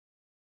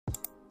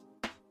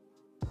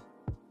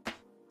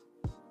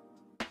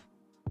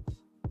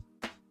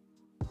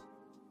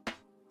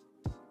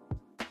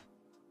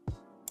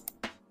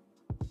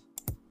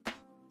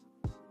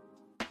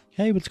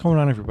Hey, what's going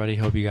on, everybody?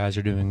 Hope you guys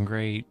are doing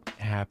great.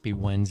 Happy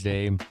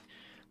Wednesday.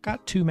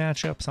 Got two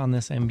matchups on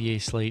this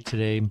NBA slate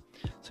today,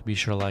 so be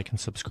sure to like and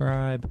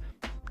subscribe.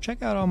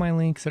 Check out all my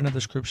links in the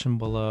description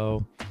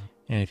below.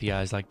 And if you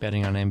guys like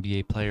betting on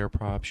NBA player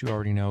props, you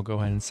already know, go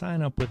ahead and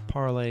sign up with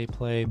Parlay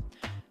Play.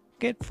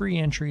 Get free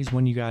entries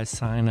when you guys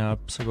sign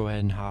up, so go ahead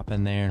and hop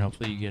in there and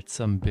hopefully you get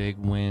some big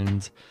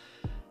wins.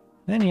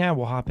 Then, yeah,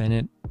 we'll hop in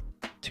it.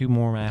 Two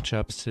more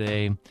matchups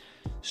today,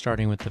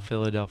 starting with the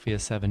Philadelphia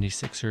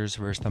 76ers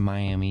versus the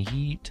Miami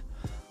Heat.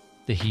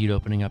 The Heat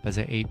opening up as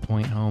an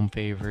 8-point home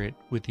favorite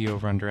with the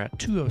over-under at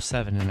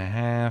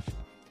 207.5.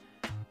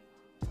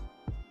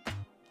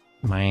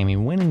 Miami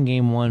winning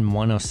game one,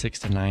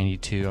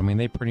 106-92. I mean,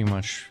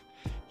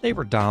 they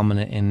were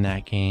dominant in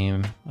that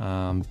game.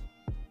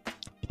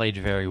 Played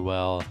very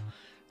well.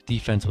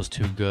 Defense was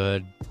too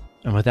good.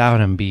 And without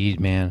Embiid,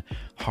 man,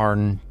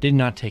 Harden did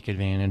not take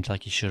advantage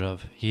like he should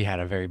have. He had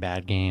a very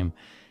bad game.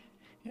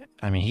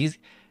 I mean,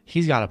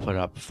 he's got to put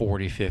up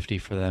 40, 50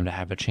 for them to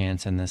have a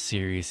chance in this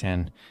series,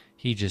 and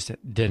he just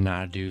did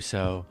not do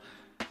so.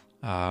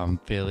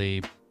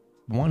 Philly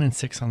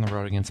 1-6 on the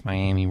road against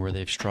Miami, where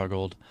they've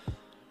struggled.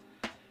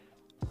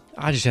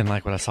 I just didn't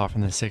like what I saw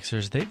from the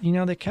Sixers. They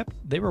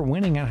were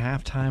winning at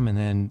halftime, and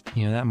then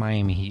that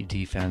Miami Heat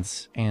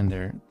defense and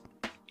their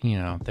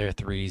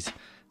threes,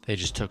 they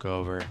just took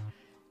over.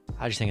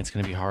 I just think it's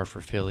going to be hard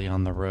for Philly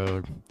on the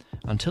road.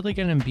 Until they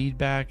get Embiid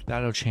back,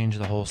 that'll change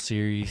the whole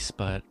series.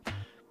 But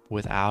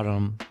without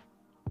him,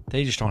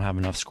 they just don't have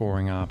enough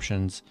scoring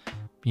options,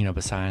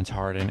 besides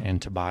Harden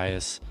and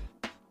Tobias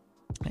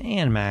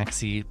and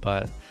Maxey.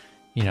 But,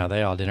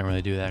 they all didn't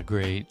really do that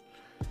great.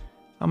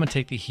 I'm going to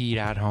take the Heat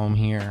at home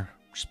here.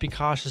 Just be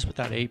cautious with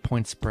that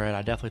 8-point spread.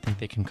 I definitely think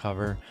they can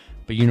cover.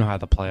 But you know how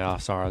the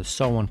playoffs are. It's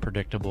so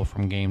unpredictable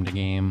from game to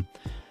game.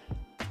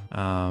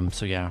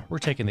 So yeah, we're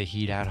taking the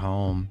Heat at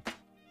home.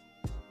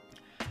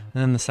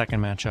 And then the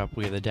second matchup,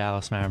 we have the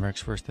Dallas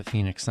Mavericks versus the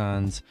Phoenix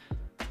Suns.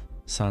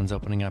 Suns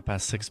opening up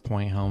as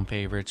 6-point home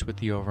favorites with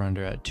the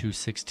over-under at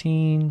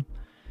 216.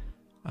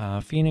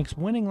 Phoenix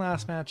winning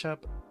last matchup,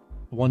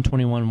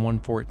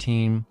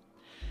 121-114.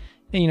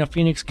 And,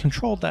 Phoenix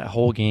controlled that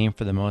whole game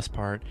for the most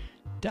part.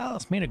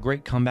 Dallas made a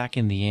great comeback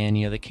in the end.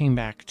 They came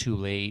back too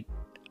late.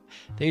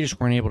 They just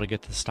weren't able to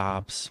get the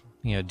stops.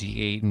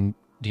 DeAndre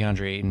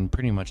Ayton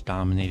pretty much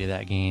dominated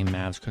that game.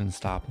 Mavs couldn't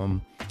stop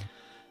him.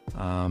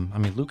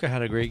 Luka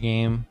had a great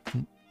game.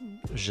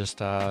 It was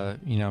just,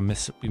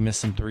 we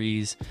missed some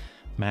threes.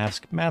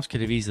 Mavs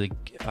could have easily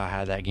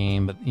had that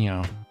game, but,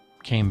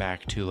 came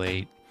back too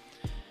late.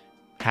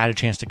 Had a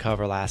chance to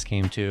cover last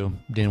game, too.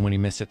 Didn't when he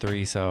missed a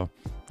three, so,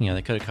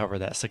 they could have covered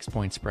that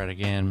 6-point spread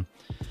again.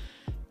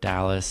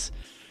 Dallas,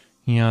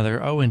 they're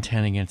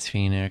 0-10 against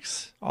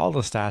Phoenix. All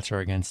the stats are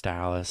against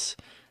Dallas.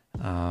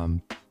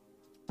 And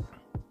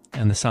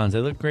the Suns, they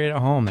look great at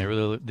home.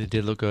 They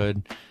did look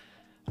good.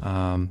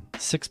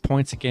 6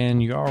 points again.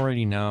 You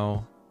already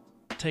know.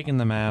 Taking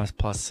the Mavs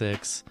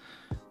 +6.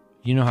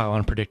 You know how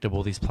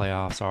unpredictable these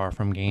playoffs are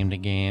from game to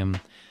game.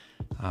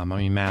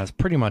 Mavs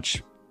pretty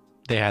much,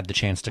 they had the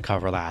chance to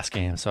cover last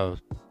game. So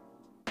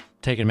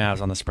taking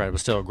Mavs on the spread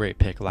was still a great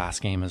pick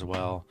last game as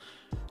well.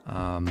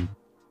 And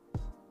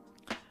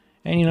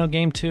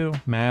game two,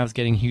 Mavs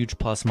getting huge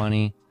plus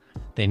money.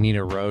 They need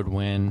a road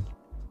win.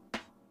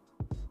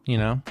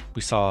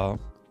 We saw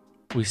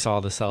the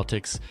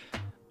Celtics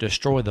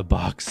destroy the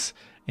Bucks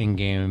in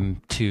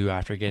game two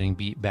after getting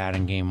beat bad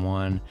in game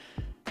one.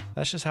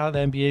 That's just how the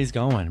NBA is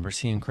going. We're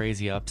seeing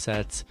crazy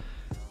upsets.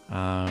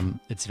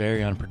 It's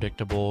very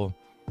unpredictable.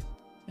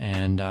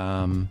 And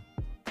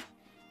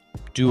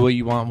do what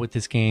you want with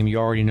this game. You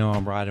already know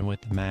I'm riding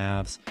with the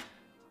Mavs.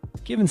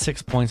 Given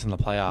 6 points in the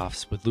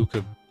playoffs with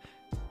Luka.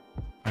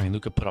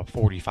 Luka put up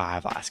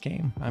 45 last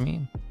game. I'm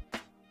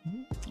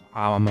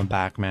going to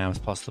back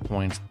Mavs plus the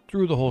points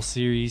through the whole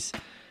series.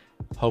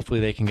 Hopefully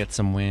they can get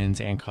some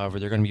wins and cover.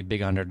 They're going to be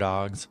big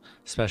underdogs,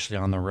 especially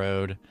on the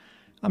road.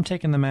 I'm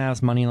taking the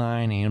Mavs money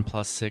line and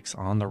 +6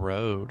 on the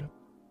road.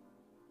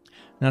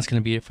 And that's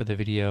going to be it for the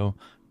video.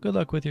 Good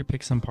luck with your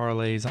picks and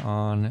parlays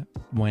on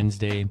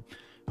Wednesday.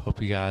 Hope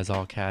you guys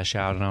all cash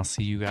out, and I'll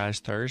see you guys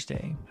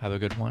Thursday. Have a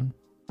good one.